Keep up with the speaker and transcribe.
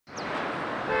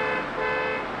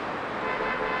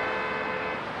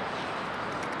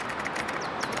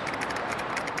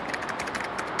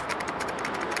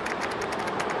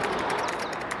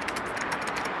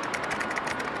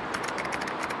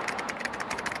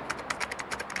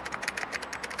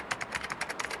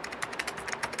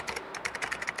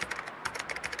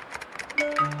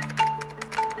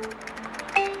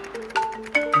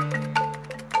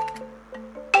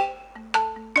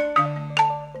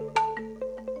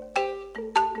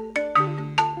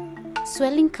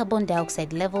Swelling carbon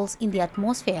dioxide levels in the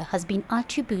atmosphere has been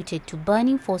attributed to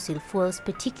burning fossil fuels,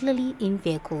 particularly in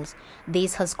vehicles.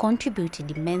 This has contributed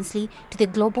immensely to the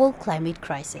global climate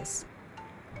crisis.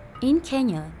 In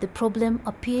Kenya, the problem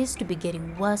appears to be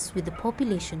getting worse with the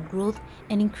population growth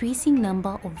and increasing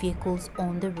number of vehicles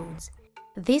on the roads.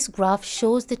 This graph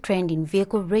shows the trend in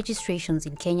vehicle registrations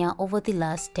in Kenya over the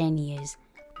last 10 years.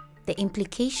 The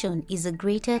implication is a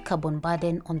greater carbon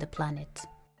burden on the planet.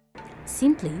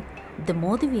 Simply, the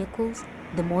more the vehicles,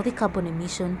 the more the carbon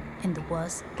emission, and the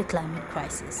worse the climate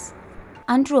crisis.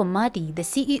 Andrew Amadi, the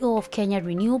CEO of Kenya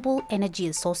Renewable Energy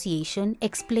Association,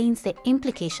 explains the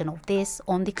implication of this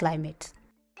on the climate.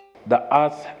 The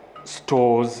Earth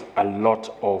stores a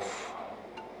lot of,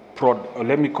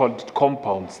 let me call it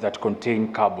compounds that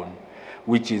contain carbon,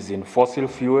 which is in fossil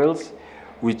fuels,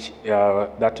 which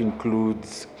that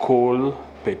includes coal,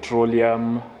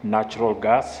 petroleum, natural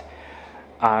gas,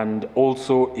 and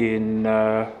also in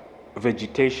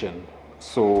vegetation.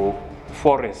 So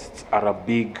forests are a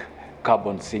big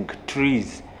carbon sink.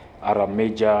 Trees are a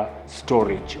major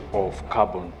storage of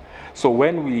carbon. So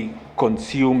when we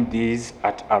consume these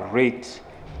at a rate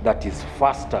that is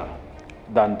faster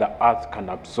than the Earth can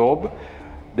absorb,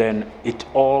 then it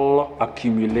all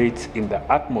accumulates in the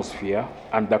atmosphere,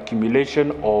 and the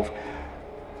accumulation of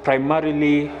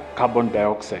primarily carbon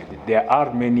dioxide. There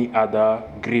are many other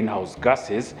greenhouse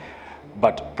gases,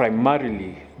 but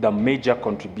primarily the major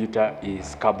contributor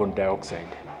is carbon dioxide.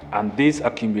 And this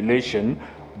accumulation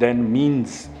then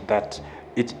means that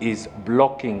it is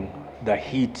blocking the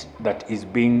heat that is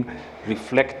being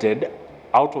reflected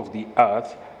out of the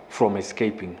Earth from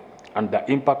escaping. And the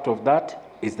impact of that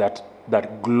is that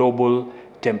global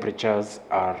temperatures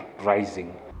are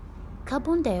rising.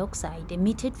 Carbon dioxide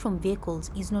emitted from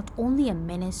vehicles is not only a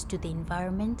menace to the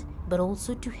environment, but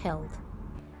also to health.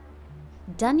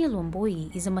 Daniel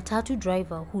Wamboi is a matatu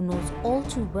driver who knows all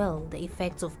too well the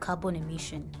effects of carbon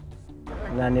emission.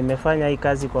 Na nimefanya hii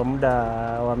kazi kwa muda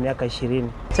wa miaka 20.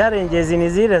 Challenges ni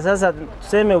zile sasa,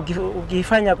 tuseme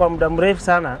ukifanya kwa muda mrefu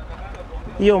sana,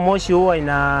 hiyo moshi huwa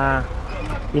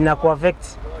inakuaffect.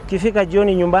 Ukifika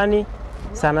jioni nyumbani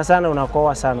sana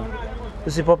unakohoa sana.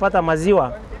 Usipopata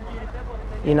maziwa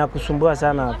inakusumbua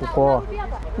sana kukohoa.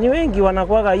 Ni wengi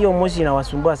wanakuwa hiyo moshi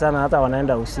inawasumbua sana, hata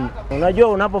wanaenda usiku. Unajua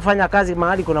unapofanya kazi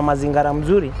mahali kuna mazingira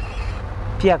mzuri,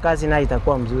 pia kazi nayo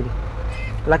itakuwa mzuri.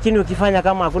 Lakini ukifanya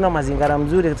kama hakuna mazingira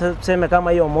mzuri, tuseme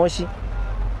kama hiyo moshi,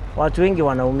 watu wengi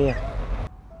wanaumia.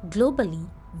 Globally,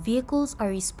 vehicles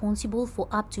are responsible for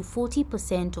up to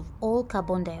 40% of all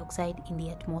carbon dioxide in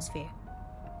the atmosphere.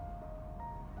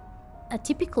 A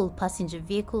typical passenger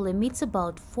vehicle emits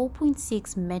about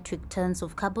 4.6 metric tons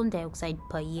of carbon dioxide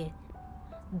per year.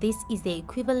 This is the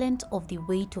equivalent of the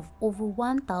weight of over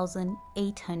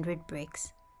 1,800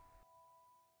 bricks.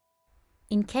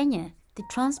 In Kenya, the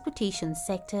transportation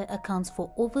sector accounts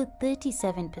for over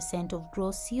 37% of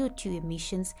gross CO2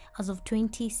 emissions as of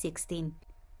 2016.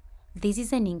 This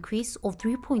is an increase of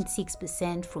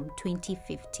 3.6% from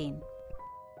 2015.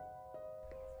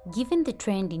 Given the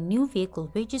trend in new vehicle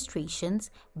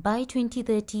registrations, by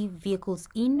 2030, vehicles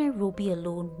in Nairobi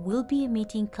alone will be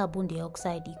emitting carbon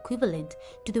dioxide equivalent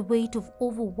to the weight of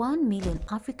over 1 million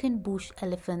African bush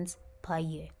elephants per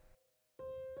year.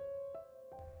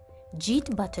 Jeet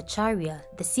Bhattacharya,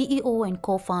 the CEO and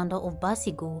co-founder of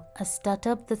Busigo, a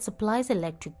startup that supplies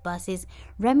electric buses,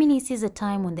 reminisces a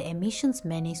time when the emissions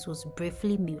menace was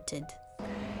briefly muted.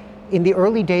 In the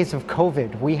early days of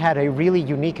COVID, we had a really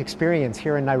unique experience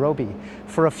here in Nairobi.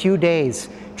 For a few days,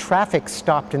 traffic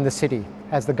stopped in the city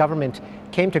as the government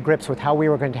came to grips with how we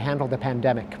were going to handle the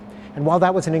pandemic. And while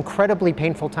that was an incredibly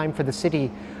painful time for the city,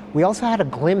 we also had a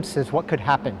glimpse as what could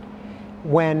happen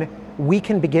when we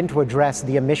can begin to address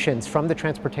the emissions from the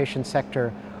transportation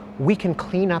sector. We can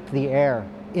clean up the air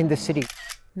in the city.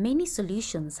 Many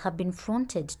solutions have been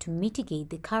fronted to mitigate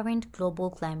the current global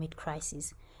climate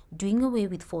crisis. Doing away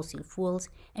with fossil fuels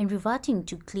and reverting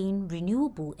to clean,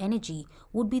 renewable energy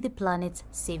would be the planet's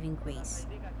saving grace.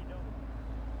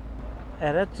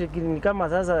 Electric ni kama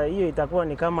sasa hiyo itakuwa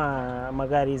ni kama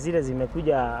magari zile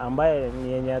zimekuja ambaye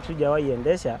ni yenye hatujawahi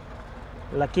endesha,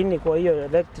 lakini kwa hiyo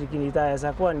electric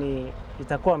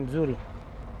itakuwa mzuri.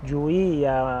 Juu hii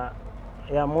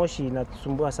ya moshi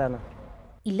inatusumbua sana.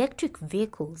 Electric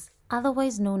vehicles,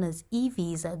 otherwise known as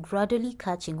EVs, are gradually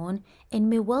catching on and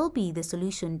may well be the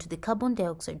solution to the carbon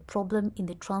dioxide problem in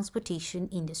the transportation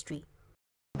industry.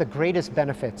 The greatest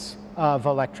benefits of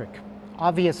electric,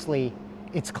 obviously,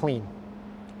 it's clean.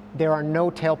 There are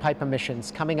no tailpipe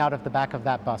emissions coming out of the back of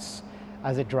that bus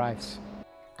as it drives.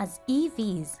 As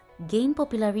EVs, gain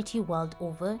popularity world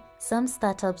over, some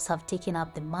startups have taken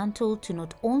up the mantle to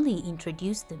not only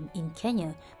introduce them in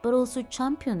Kenya, but also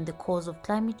champion the cause of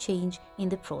climate change in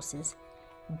the process.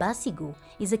 Basigo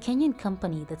is a Kenyan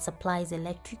company that supplies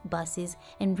electric buses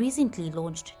and recently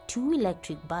launched 2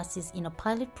 electric buses in a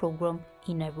pilot program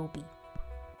in Nairobi.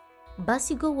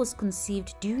 Basigo was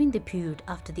conceived during the period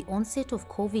after the onset of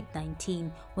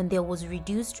COVID-19 when there was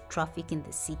reduced traffic in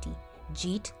the city.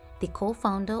 Jeet, the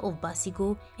co-founder of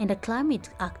Basigo and a climate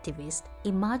activist,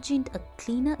 imagined a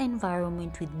cleaner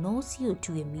environment with no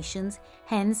CO2 emissions,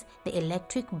 hence the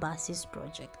electric buses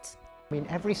project. I mean,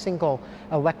 every single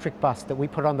electric bus that we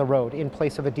put on the road in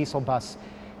place of a diesel bus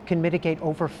can mitigate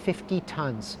over 50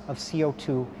 tons of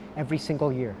CO2 every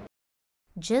single year.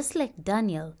 Just like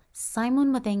Daniel,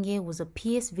 Simon Mathenge was a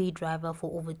PSV driver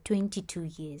for over 22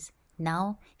 years.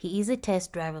 Now, he is a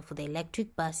test driver for the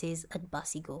electric buses at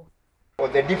Basigo.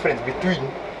 The difference between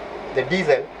the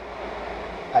diesel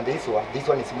and this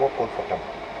one is more comfortable.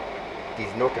 It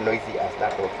is not noisy as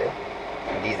that of the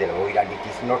diesel oil, and it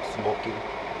is not smoking.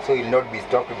 So it will not be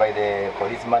stopped by the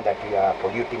policeman that we are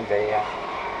polluting the air.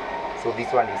 So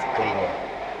this one is cleaner.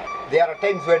 There are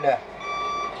times when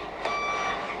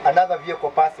another vehicle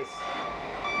passes,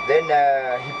 then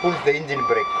he pulls the engine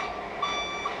brake.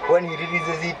 When he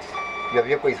releases it, your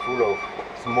vehicle is full of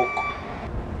smoke.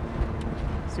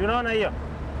 Si unaona hiyo?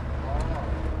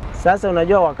 Sasa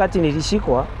unajua wakati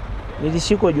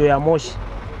nilishikwa juu ya moshi.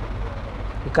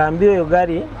 Nikaambiwa hiyo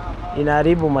gari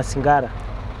inaharibu masingara.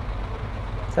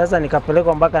 Sasa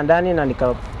nikapelekwa mpaka ndani na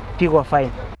nikapigwa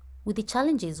fine. With the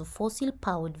challenges of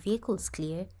fossil-powered vehicles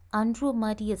clear, Andrew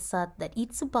Amadi asserts that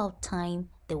it's about time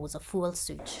there was a fuel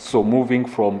switch. So moving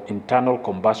from internal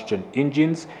combustion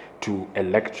engines to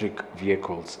electric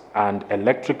vehicles. And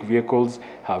electric vehicles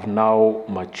have now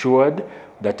matured.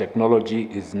 The technology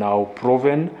is now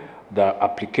proven. The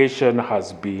application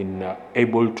has been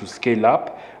able to scale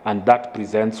up, and that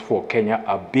presents for Kenya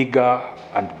a bigger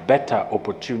and better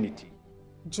opportunity.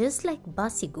 Just like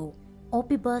Basigo,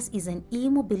 Opibus is an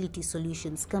e-mobility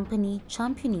solutions company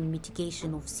championing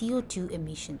mitigation of CO2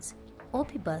 emissions.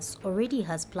 Opibus already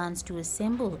has plans to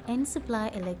assemble and supply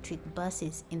electric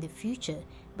buses in the future,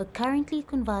 but currently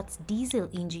converts diesel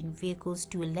engine vehicles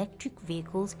to electric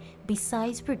vehicles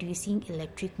besides producing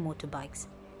electric motorbikes.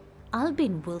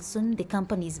 Albin Wilson, the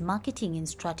company's marketing and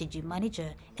strategy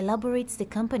manager, elaborates the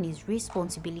company's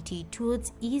responsibility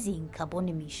towards easing carbon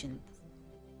emissions.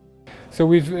 So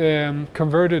we've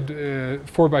converted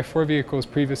 4x4 vehicles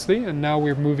previously, and now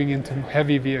we're moving into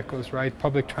heavy vehicles, right?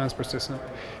 Public transport system.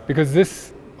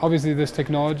 Because obviously this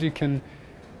technology can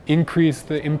increase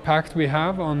the impact we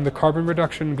have on the carbon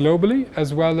reduction globally,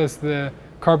 as well as the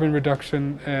carbon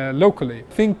reduction locally.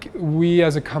 I think we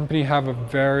as a company have a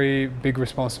very big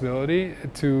responsibility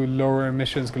to lower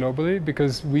emissions globally,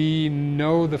 because we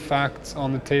know the facts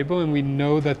on the table and we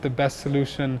know that the best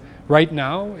solution right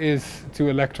now is to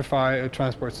electrify a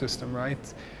transport system,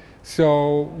 right?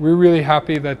 So we're really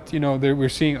happy that, that we're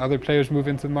seeing other players move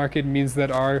into the market. It means that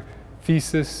our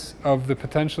thesis of the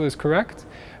potential is correct,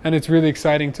 and it's really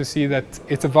exciting to see that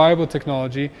it's a viable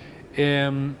technology.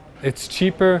 It's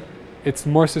cheaper, it's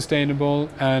more sustainable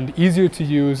and easier to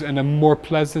use, and a more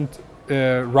pleasant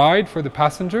ride for the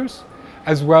passengers,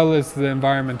 as well as the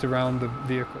environment around the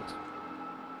vehicles.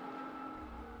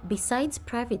 Besides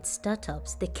private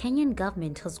startups, the Kenyan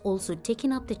government has also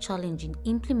taken up the challenge in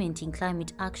implementing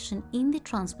climate action in the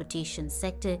transportation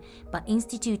sector by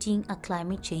instituting a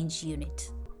climate change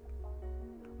unit.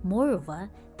 Moreover,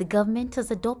 the government has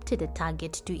adopted a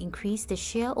target to increase the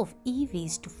share of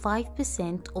EVs to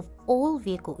 5% of all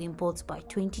vehicle imports by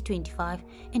 2025,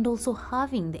 and also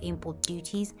halving the import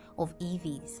duties of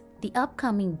EVs. The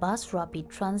upcoming bus rapid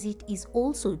transit is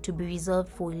also to be reserved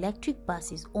for electric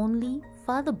buses only,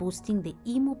 further boosting the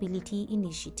e-mobility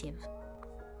initiative.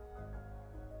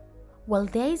 While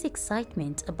there is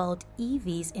excitement about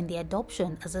EVs and the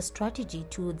adoption as a strategy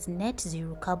towards net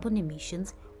zero carbon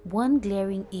emissions, one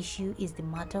glaring issue is the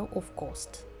matter of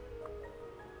cost.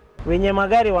 Wenye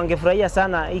magari wangefurahia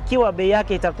sana ikiwa bei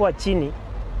yake itakuwa chini.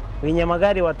 Wenye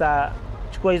magari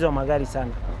watachukua hizo magari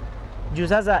sana. Juu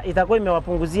sasa itakuwa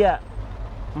imewapunguzia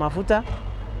mafuta,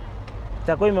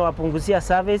 itakuwa imewapunguzia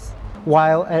service.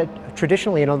 While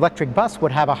traditionally an electric bus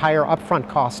would have a higher upfront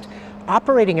cost,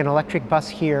 operating an electric bus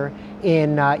here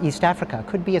in East Africa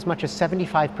could be as much as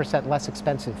 75% less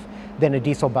expensive than a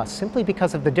diesel bus, simply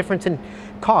because of the difference in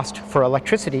cost for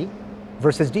electricity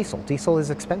versus diesel. Diesel is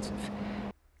expensive.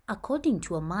 According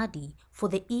to Amadi, for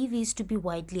the EVs to be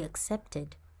widely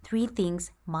accepted, 3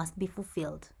 things must be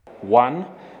fulfilled. 1,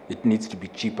 it needs to be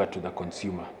cheaper to the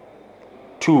consumer.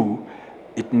 2,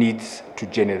 it needs to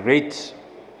generate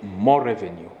more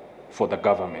revenue for the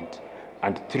government.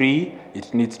 And 3,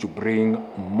 it needs to bring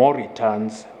more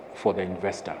returns for the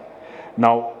investor.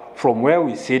 Now, from where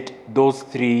we sit, those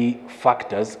 3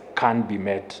 factors can be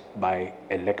met by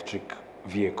electric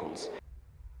vehicles.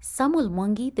 Samuel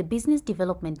Mwangi, the business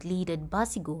development lead at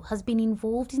Basigo, has been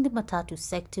involved in the matatu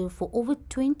sector for over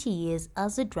 20 years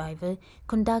as a driver,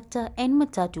 conductor and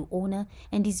matatu owner,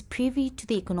 and is privy to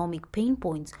the economic pain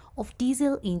points of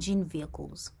diesel engine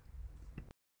vehicles.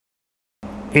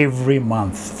 Every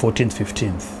month, 14th,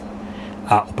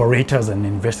 15th, operators and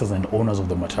investors and owners of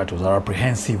the matatus are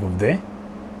apprehensive of the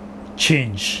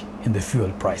change in the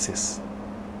fuel prices.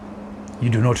 You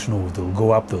do not know, they'll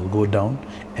go up, they'll go down,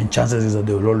 and chances is that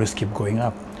they will always keep going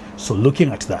up. So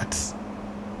looking at that,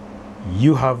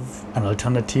 you have an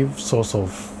alternative source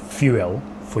of fuel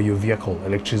for your vehicle,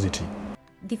 electricity.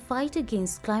 The fight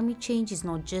against climate change is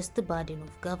not just the burden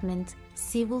of government,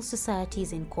 civil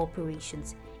societies and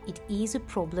corporations. It is a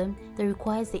problem that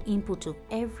requires the input of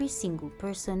every single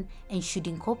person and should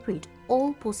incorporate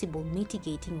all possible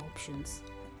mitigating options.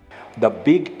 The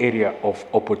big area of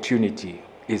opportunity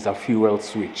is a fuel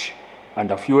switch.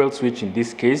 And a fuel switch in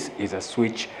this case is a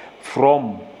switch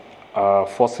from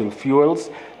fossil fuels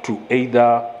to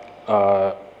either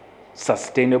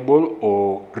sustainable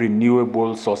or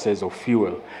renewable sources of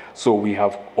fuel. So we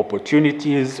have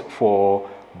opportunities for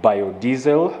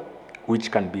biodiesel,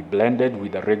 which can be blended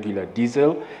with a regular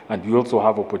diesel, and we also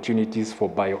have opportunities for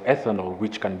bioethanol,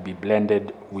 which can be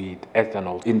blended with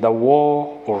ethanol. In the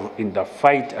war or in the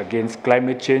fight against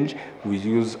climate change, we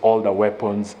use all the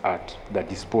weapons at the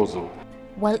disposal.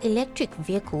 While electric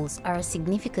vehicles are a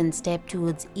significant step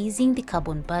towards easing the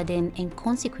carbon burden and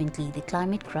consequently the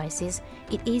climate crisis,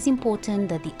 it is important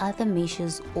that the other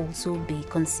measures also be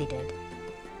considered.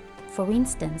 For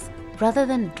instance, rather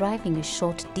than driving a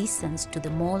short distance to the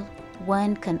mall,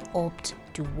 one can opt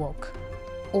to walk.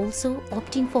 Also,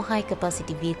 opting for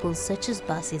high-capacity vehicles such as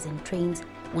buses and trains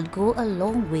will go a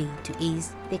long way to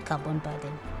ease the carbon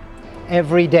burden.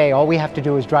 Every day, all we have to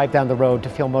do is drive down the road to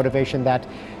feel motivation that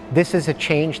this is a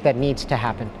change that needs to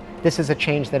happen. This is a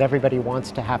change that everybody wants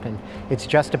to happen. It's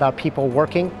just about people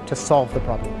working to solve the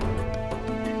problem.